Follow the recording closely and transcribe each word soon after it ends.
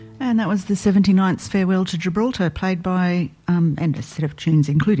and that was the 79th Farewell to Gibraltar, played by, and a set of tunes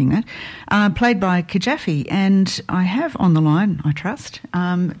including that, played by Kejafi. And I have on the line, I trust,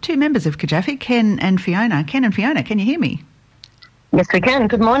 two members of Kejafi, Ken and Fiona. Ken and Fiona, can you hear me? Yes, we can.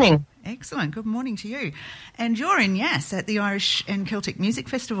 Good morning. Excellent. Good morning to you. And you're in Yass at the Irish and Celtic Music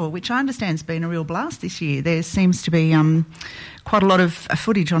Festival, which I understand has been a real blast this year. There seems to be quite a lot of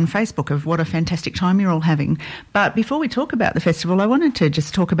footage on Facebook of what a fantastic time you're all having. But before we talk about the festival, I wanted to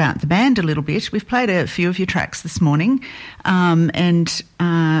just talk about the band a little bit. We've played a few of your tracks this morning, and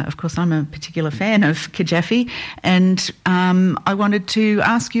of course I'm a particular fan of Kejafi, and I wanted to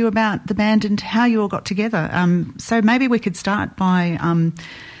ask you about the band and how you all got together. So maybe we could start by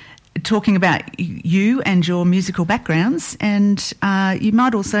talking about you and your musical backgrounds, and you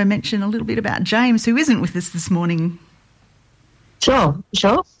might also mention a little bit about James, who isn't with us this morning. Sure.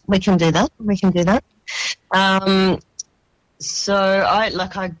 We can do that. So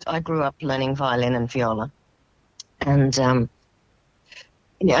I grew up learning violin and viola, and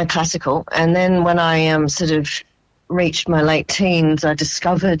classical. And then when I sort of reached my late teens, I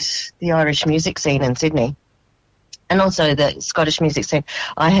discovered the Irish music scene in Sydney, and also the Scottish music scene.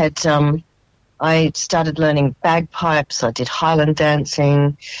 I started learning bagpipes. I did Highland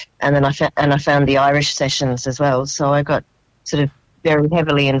dancing, and then I found the Irish sessions as well. So I got sort of very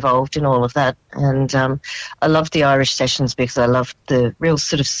heavily involved in all of that, and I loved the Irish sessions because I loved the real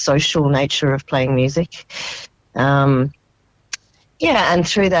sort of social nature of playing music. And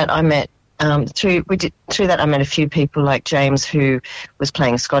through that I met I met a few people like James, who was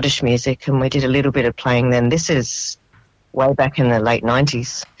playing Scottish music, and we did a little bit of playing then. This is way back in the late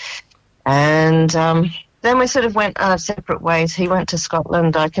 90s. And then we sort of went our separate ways. He went to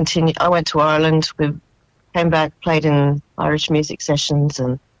Scotland, I went to Ireland. We came back, played in Irish music sessions,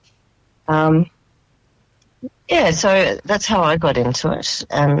 and so that's how I got into it.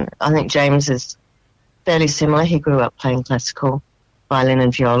 And I think James is fairly similar. He grew up playing classical violin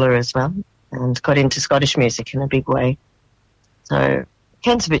and viola as well, and got into Scottish music in a big way. So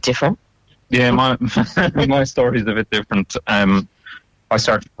Ken's a bit different. Yeah, my story is a bit different. I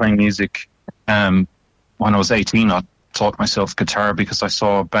started playing music when I was 18. I taught myself guitar because I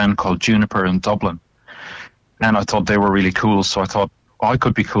saw a band called Juniper in Dublin, and I thought they were really cool. So I thought I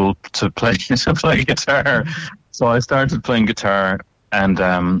could be cool to play guitar. So I started playing guitar,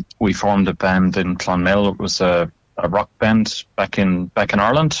 and we formed a band in Clonmel. It was a rock band back in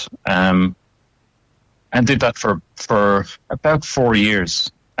Ireland, and did that for about 4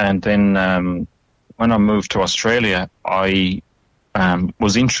 years. And then when I moved to Australia, I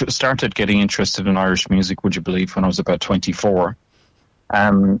started getting interested in Irish music, would you believe, when I was about 24.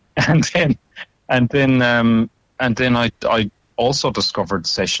 And then I also discovered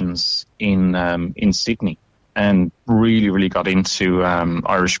sessions in Sydney, and really got into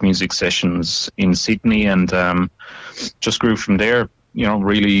Irish music sessions in Sydney, and just grew from there.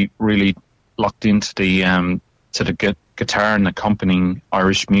 Really locked into the guitar and accompanying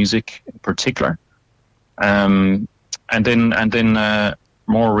Irish music in particular. And then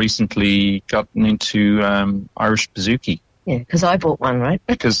more recently gotten into Irish bouzouki. Yeah, because I bought one, right?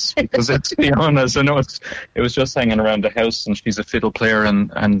 because it's, to be honest, I know it was just hanging around the house, and she's a fiddle player,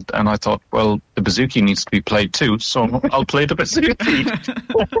 and I thought, well, the bouzouki needs to be played too, so I'll play the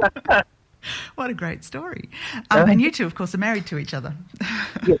bouzouki. What a great story. And you two, of course, are married to each other.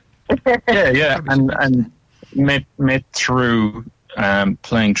 Yeah, and met through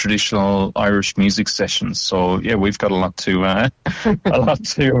playing traditional Irish music sessions. So yeah, we've got a lot to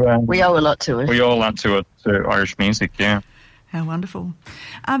we owe a lot to it. We owe a lot to Irish music. Yeah. How wonderful.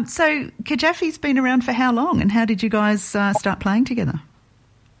 So Kejafi's been around for how long, and how did you guys start playing together?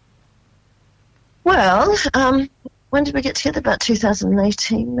 Well, when did we get together? About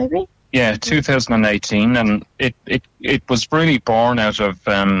 2018, maybe. Yeah, 2018, and it was really born out of.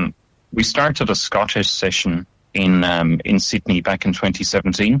 We started a Scottish session in Sydney back in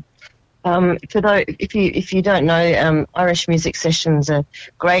 2017. If you don't know, Irish music sessions are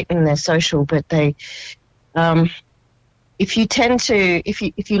great and they're social, but they, if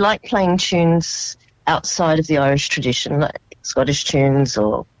you like playing tunes outside of the Irish tradition, like Scottish tunes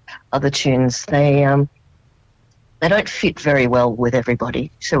or other tunes, they don't fit very well with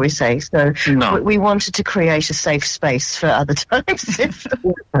everybody, shall we say. So no. We wanted to create a safe space for other times.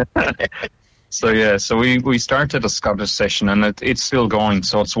 So we started a Scottish session, and it's still going.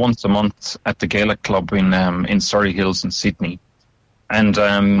 So it's once a month at the Gaelic Club in Surrey Hills in Sydney. And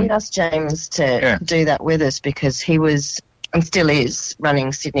we asked James to do that with us because he was and still is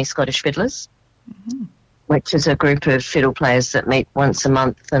running Sydney Scottish Fiddlers, which is a group of fiddle players that meet once a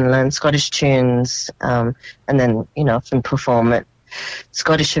month and learn Scottish tunes, and then often perform at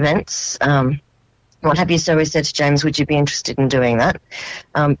Scottish events. What have you? So we said to James, would you be interested in doing that?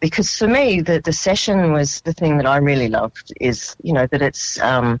 Because for me, the session was the thing that I really loved, is, that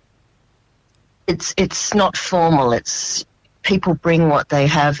it's not formal. It's people bring what they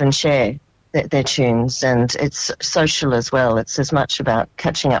have and share their tunes, and it's social as well. It's as much about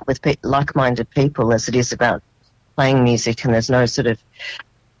catching up with like-minded people as it is about playing music, and there's no sort of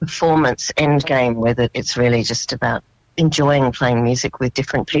performance end game with it. It's really just about enjoying playing music with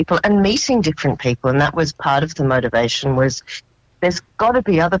different people and meeting different people, and that was part of the motivation. Was there's got to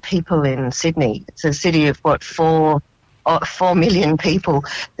be other people in Sydney. It's a city of 4 million people.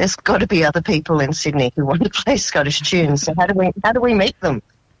 There's got to be other people in Sydney who want to play Scottish tunes. So how do we meet them?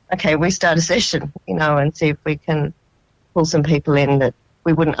 Okay, we start a session, and see if we can pull some people in that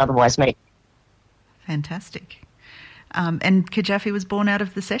we wouldn't otherwise meet. Fantastic. And Kejafi was born out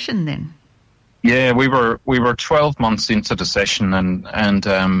of the session then. Yeah, we were 12 months into the session,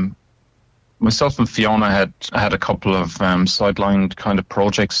 and myself and Fiona had a couple of sidelined kind of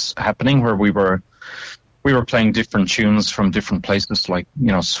projects happening where we were playing different tunes from different places, like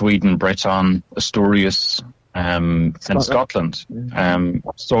Sweden, Breton, Asturias, and Scotland.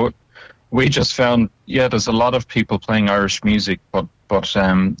 So we just found, there's a lot of people playing Irish music, but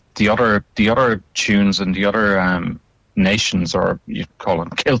the other tunes and the other nations, or you call them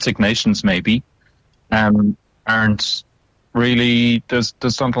Celtic nations maybe, aren't really, there's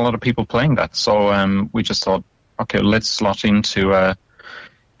not a lot of people playing that. So we just thought, okay, let's slot into a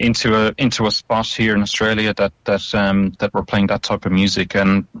spot here in Australia that we're playing that type of music,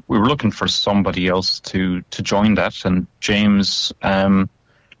 and we were looking for somebody else to join that, and James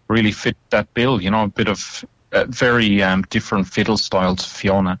really fit that bill. A bit of very different fiddle style to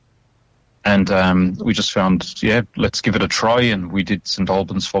Fiona. And we just found, let's give it a try. And we did St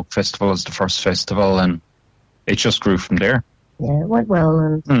Albans Folk Festival as the first festival, and it just grew from there. Yeah, it went well,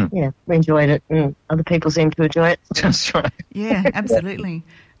 and we enjoyed it, and other people seem to enjoy it. That's right. Yeah, absolutely.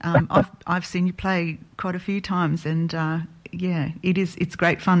 I've seen you play quite a few times, and it's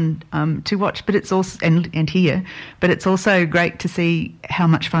great fun to watch, but it's also and hear. But it's also great to see how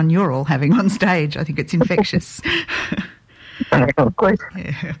much fun you're all having on stage. I think it's infectious. Of course.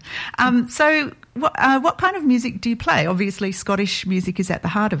 Yeah. So, what kind of music do you play? Obviously, Scottish music is at the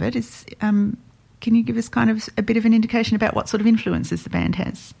heart of it. Can you give us kind of a bit of an indication about what sort of influences the band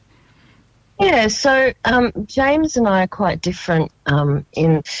has? Yeah, so James and I are quite different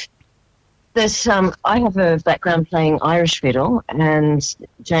in that I have a background playing Irish fiddle, and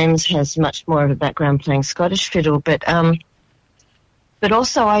James has much more of a background playing Scottish fiddle, but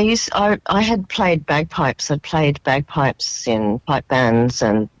also I had played bagpipes. I'd played bagpipes in pipe bands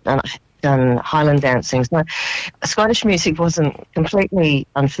and done Highland dancing. So Scottish music wasn't completely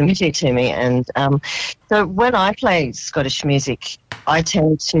unfamiliar to me, and so when I play Scottish music, I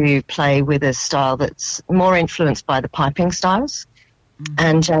tend to play with a style that's more influenced by the piping styles,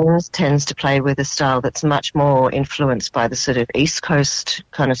 and James tends to play with a style that's much more influenced by the sort of East Coast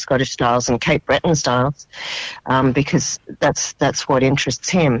kind of Scottish styles and Cape Breton styles, because that's what interests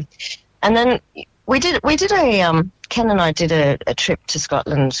him. And then Ken and I did a trip to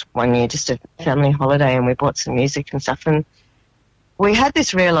Scotland one year, just a family holiday, and we bought some music and stuff, and we had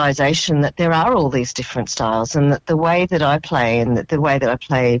this realisation that there are all these different styles, and that the way that I play, and that the way that I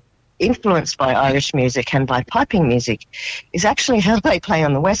play influenced by Irish music and by piping music, is actually how they play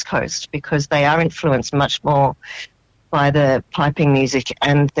on the West Coast, because they are influenced much more by the piping music,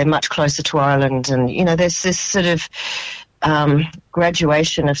 and they're much closer to Ireland, and there's this sort of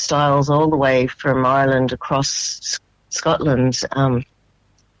graduation of styles all the way from Ireland across Scotland. I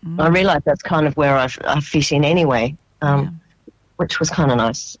realise that's kind of where I fit in anyway, which was kind of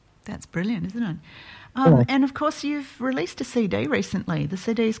nice. That's brilliant, isn't it? And of course you've released a CD recently. The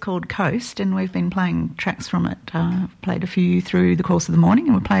CD is called Coast, and we've been playing tracks from it. Played a few through the course of the morning,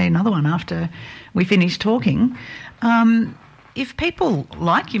 and we'll play another one after we finish talking. If people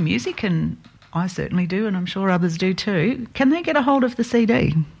like your music, and I certainly do, and I'm sure others do too, can they get a hold of the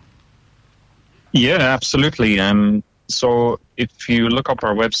CD? Yeah, absolutely. So if you look up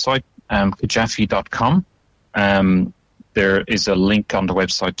our website, kejafi.com, there is a link on the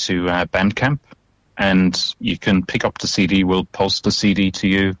website to Bandcamp, and you can pick up the CD. We'll post the CD to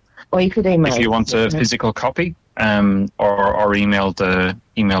you. Or you could email if you want a physical copy, or email the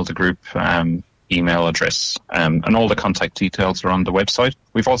group email address, and all the contact details are on the website.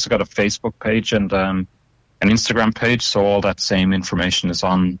 We've also got a Facebook page and an Instagram page, so all that same information is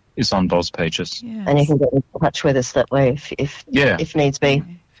on those pages. Yes. And you can get in touch with us that way if needs be.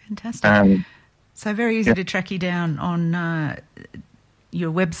 Fantastic. So very easy to track you down on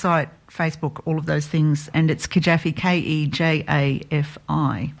your website, Facebook, all of those things, and it's Kejafi, Kejafi.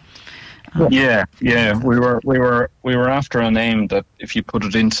 Yeah. We were after a name that if you put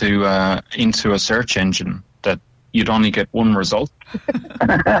it into a search engine, that you'd only get one result.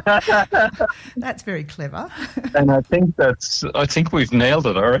 That's very clever. And I think we've nailed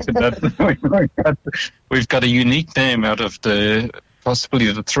it. I reckon that we've got a unique name out of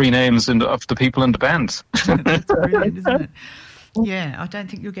possibly the three names of the people in the band. That's brilliant, isn't it? Yeah, I don't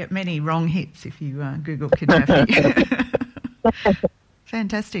think you'll get many wrong hits if you Google Kejafi.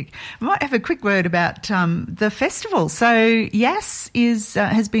 Fantastic. I might have a quick word about the festival. So Yass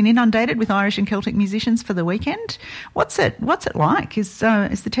has been inundated with Irish and Celtic musicians for the weekend. What's it like? Is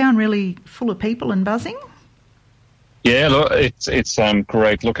the town really full of people and buzzing? Yeah, look, it's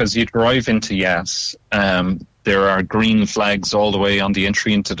great. Look, as you drive into Yass, there are green flags all the way on the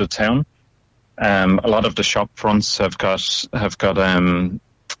entry into the town. A lot of the shop fronts have got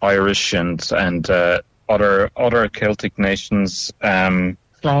Irish and other Celtic nations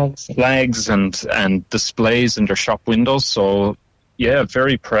flags and displays in their shop windows. So yeah,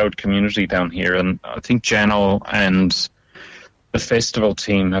 very proud community down here, and I think Jano and the festival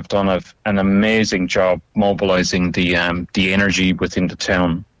team have done an amazing job mobilising the energy within the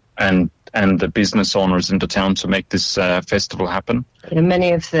town and the business owners in the town to make this festival happen.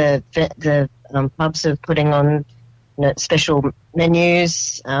 Many of the pubs are putting on special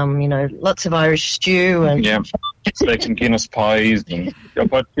menus, lots of Irish stew and steak and Guinness pies.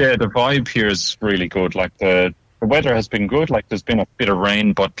 But yeah, the vibe here is really good. Like the weather has been good. Like there's been a bit of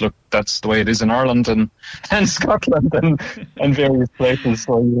rain, but look, that's the way it is in Ireland and Scotland and various places.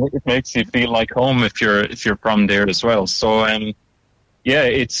 So it makes you feel like home if you're from there as well. So yeah,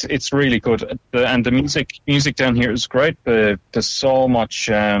 it's really good. And the music down here is great. There's so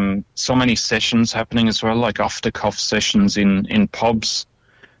many sessions happening as well, like off the cuff sessions in pubs.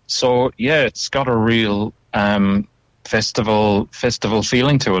 So yeah, it's got a real festival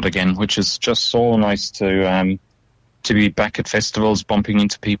feeling to it again, which is just so nice to be back at festivals, bumping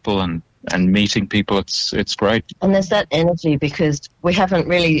into people and meeting people. It's great. And there's that energy because we haven't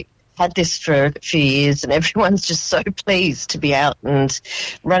really had this for a few years, and everyone's just so pleased to be out and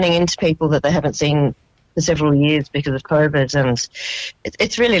running into people that they haven't seen for several years because of COVID, and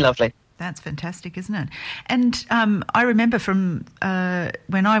it's really lovely. That's fantastic, isn't it? And I remember from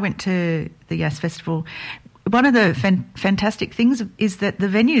when I went to the Yass Festival, one of the fantastic things is that the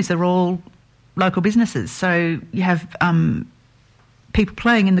venues are all local businesses. So you have people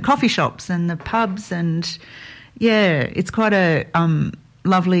playing in the coffee shops and the pubs, and yeah, it's quite a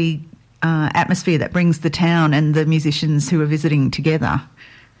lovely atmosphere that brings the town and the musicians who are visiting together.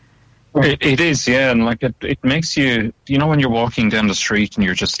 It is, yeah, and like it makes you, when you're walking down the street and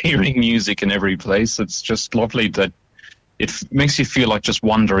you're just hearing music in every place, it's just lovely that it makes you feel like just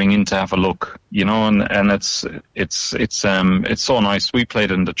wandering in to have a look, and it's so nice. We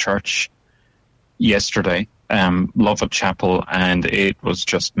played in the church yesterday, Lovett Chapel, and it was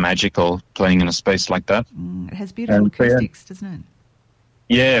just magical playing in a space like that. It has beautiful acoustics, doesn't it?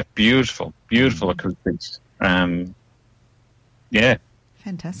 Yeah, beautiful acoustics. Yeah.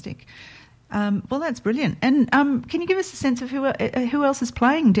 Fantastic. Well, that's brilliant. And can you give us a sense of who else is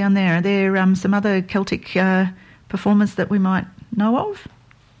playing down there? Are there some other Celtic performers that we might know of?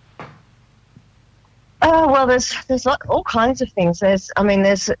 Well, there's all kinds of things. There's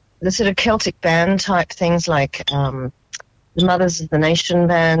the sort of Celtic band type things like the Mothers of the Nation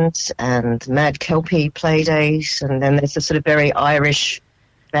band and Mad Kelpie Playdate, and then there's the sort of very Irish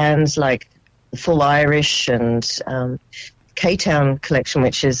bands like the Full Irish and K-Town Collection,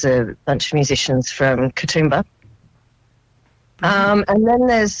 which is a bunch of musicians from Katoomba. And then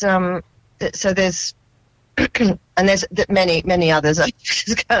there's many others. I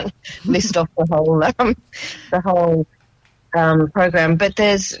just can't list off the whole program. But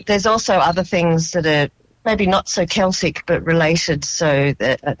there's also other things that are maybe not so Celtic but related. So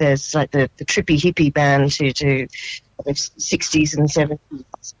there's like the Trippy Hippie band who do 60s and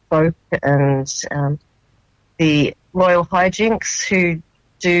 70s folk, and the Royal Hijinks who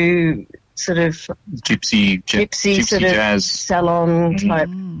do sort of gypsy sort of jazz salon type.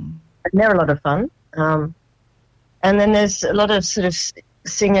 And they're a lot of fun. And then there's a lot of sort of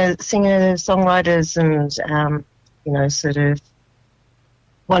singer songwriters and sort of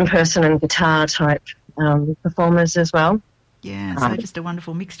one person and guitar type performers as well. Yeah, so just a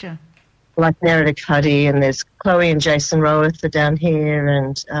wonderful mixture. Like Nerida Cuddy, and there's Chloe and Jason Roworth are down here,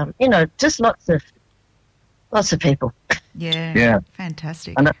 and just lots of people. Yeah.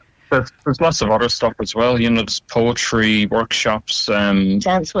 Fantastic. And there's lots of other stuff as well. There's poetry workshops,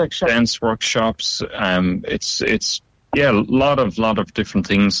 dance workshops. It's Yeah, a lot of different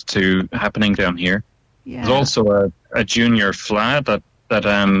things happening down here. Yeah. There's also a junior fla that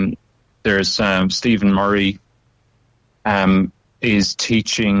there's Stephen Murray is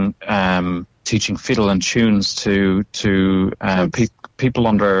teaching fiddle and tunes to people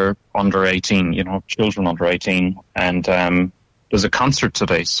under 18, children under 18, and there's a concert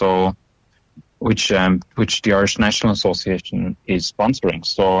today, so which the Irish National Association is sponsoring.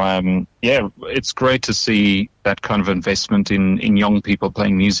 So it's great to see that kind of investment in young people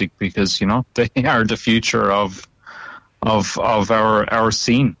playing music, because they are the future of our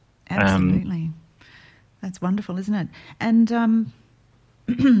scene. Absolutely. That's wonderful, isn't it? And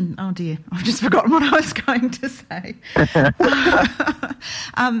oh dear, I've just forgotten what I was going to say.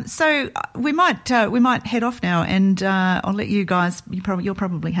 So we might head off now, and I'll let you guys. You're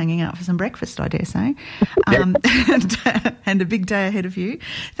probably hanging out for some breakfast, I dare say, and a big day ahead of you.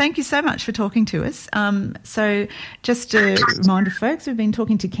 Thank you so much for talking to us. So just a reminder, folks, we've been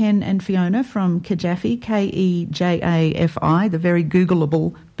talking to Ken and Fiona from Kejafi, Kejafi, the very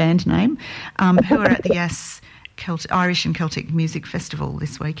Googleable band name, who are at the Yass Irish and Celtic Music Festival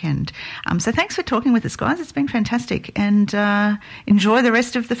this weekend. So thanks for talking with us, guys. It's been fantastic, and enjoy the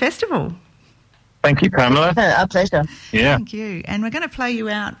rest of the festival. Thank you, Pamela. Our pleasure. Yeah. Thank you. And we're going to play you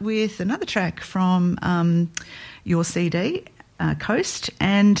out with another track from your CD, Coast,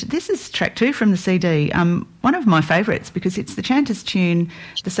 and this is track 2 from the CD. One of my favourites, because it's the chanter's tune,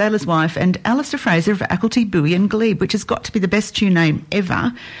 The Sailor's Wife, and Alistair Fraser of Acklety, Bowie and Glebe, which has got to be the best tune name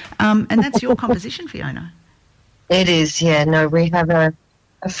ever. And that's your composition, Fiona. It is, yeah. No, we have a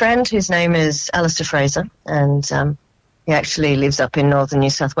friend whose name is Alistair Fraser, and he actually lives up in northern New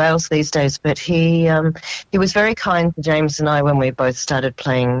South Wales these days. But he was very kind to James and I when we both started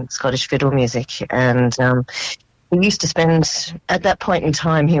playing Scottish fiddle music, and he used to spend, at that point in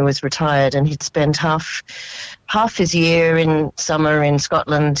time, he was retired, and he'd spend half his year in summer in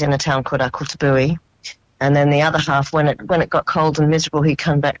Scotland in a town called Acklety. And then the other half, when it got cold and miserable, he'd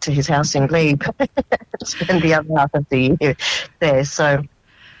come back to his house in Glebe and spend the other half of the year there. So,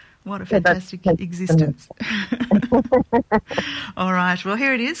 what a fantastic existence. All right. Well,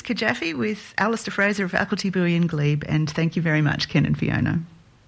 here it is, Kejafi with Alistair Fraser of Acklety, Bowie and Glebe. And thank you very much, Ken and Fiona.